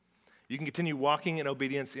You can continue walking in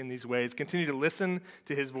obedience in these ways. Continue to listen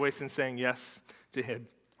to his voice and saying yes to him.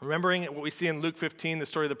 Remembering what we see in Luke 15, the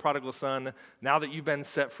story of the prodigal son, now that you've been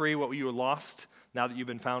set free, what you were lost, now that you've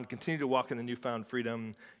been found, continue to walk in the newfound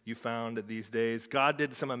freedom you found these days. God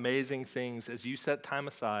did some amazing things as you set time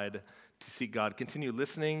aside to seek God. Continue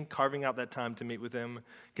listening, carving out that time to meet with him.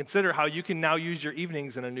 Consider how you can now use your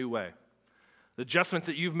evenings in a new way. The adjustments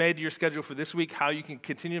that you've made to your schedule for this week, how you can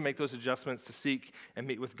continue to make those adjustments to seek and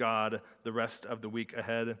meet with God the rest of the week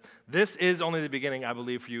ahead. This is only the beginning, I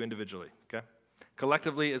believe, for you individually, okay?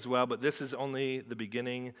 Collectively as well, but this is only the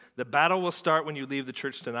beginning. The battle will start when you leave the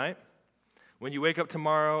church tonight. When you wake up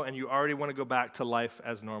tomorrow and you already want to go back to life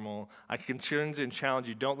as normal, I can challenge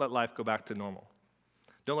you, don't let life go back to normal.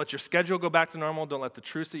 Don't let your schedule go back to normal. Don't let the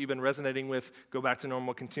truths that you've been resonating with go back to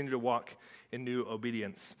normal. Continue to walk in new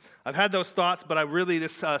obedience. I've had those thoughts, but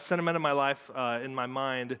this sentiment in my life, in my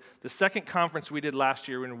mind, the second conference we did last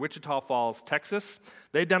year in Wichita Falls, Texas,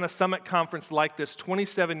 they'd done a summit conference like this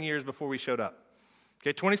 27 years before we showed up.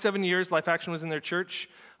 Okay, 27 years, Life Action was in their church.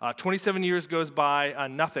 27 years goes by,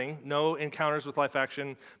 nothing, no encounters with Life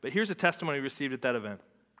Action. But here's a testimony we received at that event.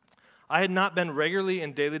 I had not been regularly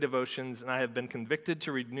in daily devotions, and I have been convicted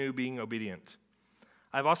to renew being obedient.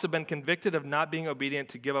 I've also been convicted of not being obedient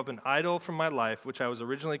to give up an idol from my life, which I was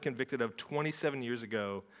originally convicted of 27 years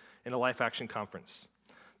ago in a Life Action conference.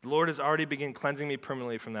 The Lord has already begun cleansing me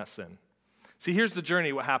permanently from that sin. See, here's the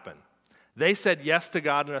journey, what happened. They said yes to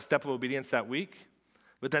God in a step of obedience that week,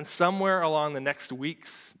 but then somewhere along the next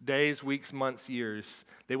weeks, days, weeks, months, years,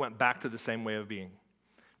 they went back to the same way of being.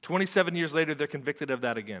 27 years later, they're convicted of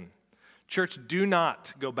that again. Church, do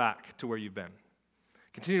not go back to where you've been.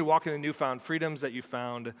 Continue to walk in the newfound freedoms that you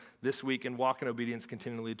found this week and walk in obedience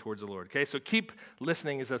continually towards the Lord. Okay, so keep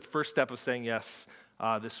listening is the first step of saying yes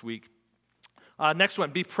this week. Next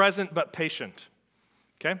one, be present but patient.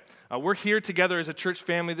 Okay, we're here together as a church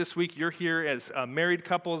family this week. You're here as married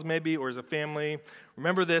couples maybe or as a family.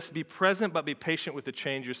 Remember this, be present but be patient with the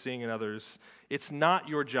change you're seeing in others. It's not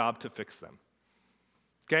your job to fix them.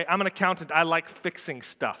 Okay, I'm an accountant. I like fixing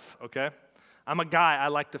stuff, okay? I'm a guy. I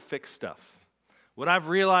like to fix stuff. What I've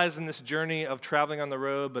realized in this journey of traveling on the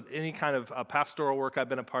road, but any kind of pastoral work I've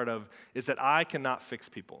been a part of, is that I cannot fix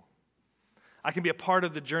people. I can be a part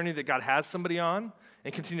of the journey that God has somebody on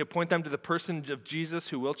and continue to point them to the person of Jesus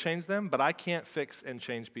who will change them, but I can't fix and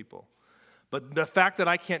change people. But the fact that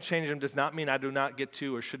I can't change them does not mean I do not get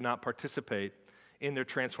to or should not participate in their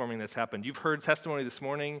transforming that's happened. You've heard testimony this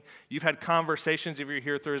morning. You've had conversations if you're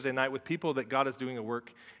here Thursday night with people that God is doing a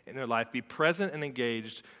work in their life. Be present and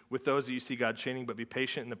engaged with those that you see God changing, but be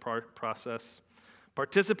patient in the process.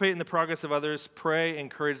 Participate in the progress of others. Pray,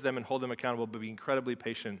 encourage them, and hold them accountable, but be incredibly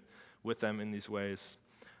patient with them in these ways.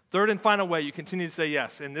 Third and final way, you continue to say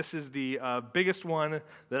yes, and this is the biggest one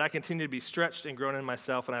that I continue to be stretched and grown in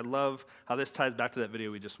myself, and I love how this ties back to that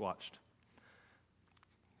video we just watched.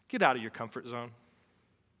 Get out of your comfort zone.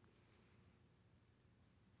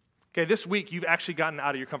 Okay, this week you've actually gotten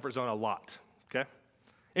out of your comfort zone a lot, okay?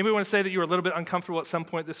 Anybody want to say that you were a little bit uncomfortable at some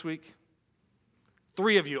point this week?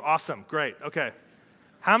 3 of you, awesome, great, okay.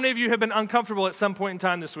 How many of you have been uncomfortable at some point in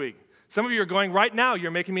time this week? Some of you are going, right now,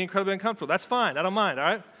 you're making me incredibly uncomfortable. That's fine, I don't mind, all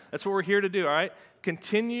right? That's what we're here to do, all right?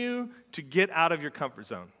 Continue to get out of your comfort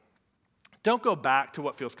zone. Don't go back to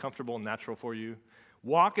what feels comfortable and natural for you.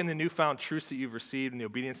 Walk in the newfound truths that you've received and the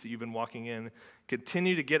obedience that you've been walking in.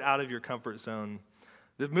 Continue to get out of your comfort zone.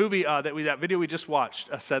 The movie, that video we just watched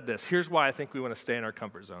said this. Here's why I think we want to stay in our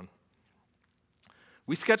comfort zone.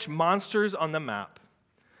 We sketch monsters on the map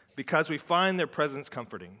because we find their presence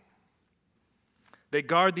comforting. They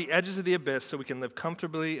guard the edges of the abyss so we can live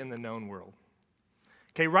comfortably in the known world.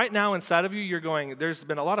 Okay, right now inside of you, you're going, there's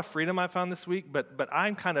been a lot of freedom I found this week, but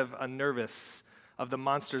I'm kind of nervous of the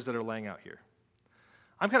monsters that are laying out here.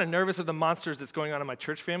 I'm kind of nervous of the monsters that's going on in my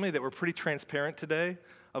church family that were pretty transparent today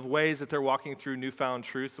of ways that they're walking through newfound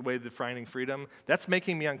truths, the way they're finding freedom. That's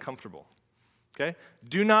making me uncomfortable, okay?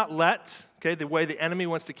 Do not let, the way the enemy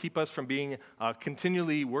wants to keep us from being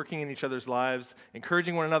continually working in each other's lives,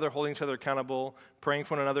 encouraging one another, holding each other accountable, praying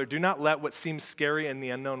for one another. Do not let what seems scary in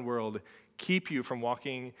the unknown world keep you from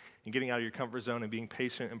walking and getting out of your comfort zone and being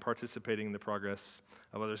patient and participating in the progress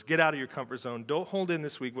of others. Get out of your comfort zone. Don't hold in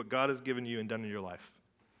this week what God has given you and done in your life.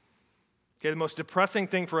 Okay, the most depressing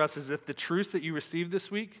thing for us is if the truths that you received this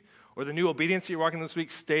week or the new obedience that you're walking this week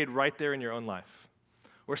stayed right there in your own life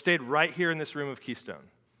or stayed right here in this room of Keystone.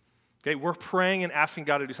 Okay, we're praying and asking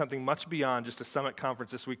God to do something much beyond just a summit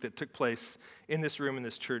conference this week that took place in this room in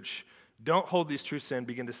this church. Don't hold these truths in.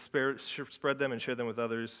 Begin to spread them and share them with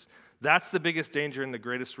others. That's the biggest danger and the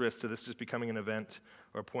greatest risk to this just becoming an event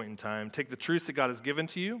or a point in time. Take the truths that God has given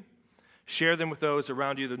to you Share them with those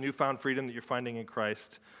around you, the newfound freedom that you're finding in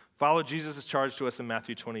Christ. Follow Jesus' charge to us in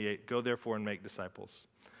Matthew 28. Go therefore and make disciples.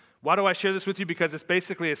 Why do I share this with you? Because it's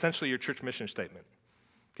basically essentially your church mission statement.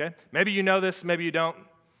 Okay? Maybe you know this, maybe you don't.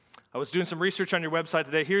 I was doing some research on your website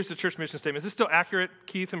today. Here's the church mission statement. Is this still accurate,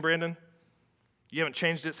 Keith and Brandon? You haven't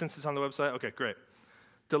changed it since it's on the website? Okay, great.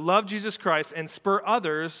 To love Jesus Christ and spur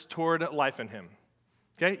others toward life in him.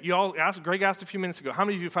 Okay? Greg asked a few minutes ago, how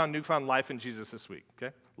many of you found newfound life in Jesus this week?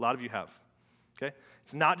 Okay? A lot of you have. Okay?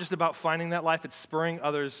 It's not just about finding that life, it's spurring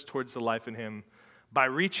others towards the life in him by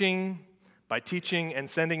reaching, by teaching, and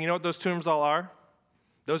sending. You know what those terms all are?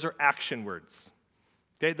 Those are action words.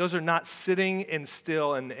 Okay? Those are not sitting and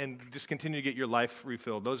still and just continue to get your life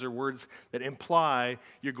refilled. Those are words that imply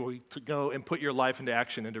you're going to go and put your life into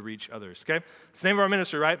action and to reach others. Okay? It's the name of our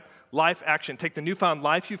ministry, right? Life Action. Take the newfound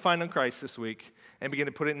life you find in Christ this week and begin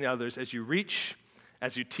to put it in others as you reach,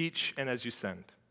 as you teach, and as you send.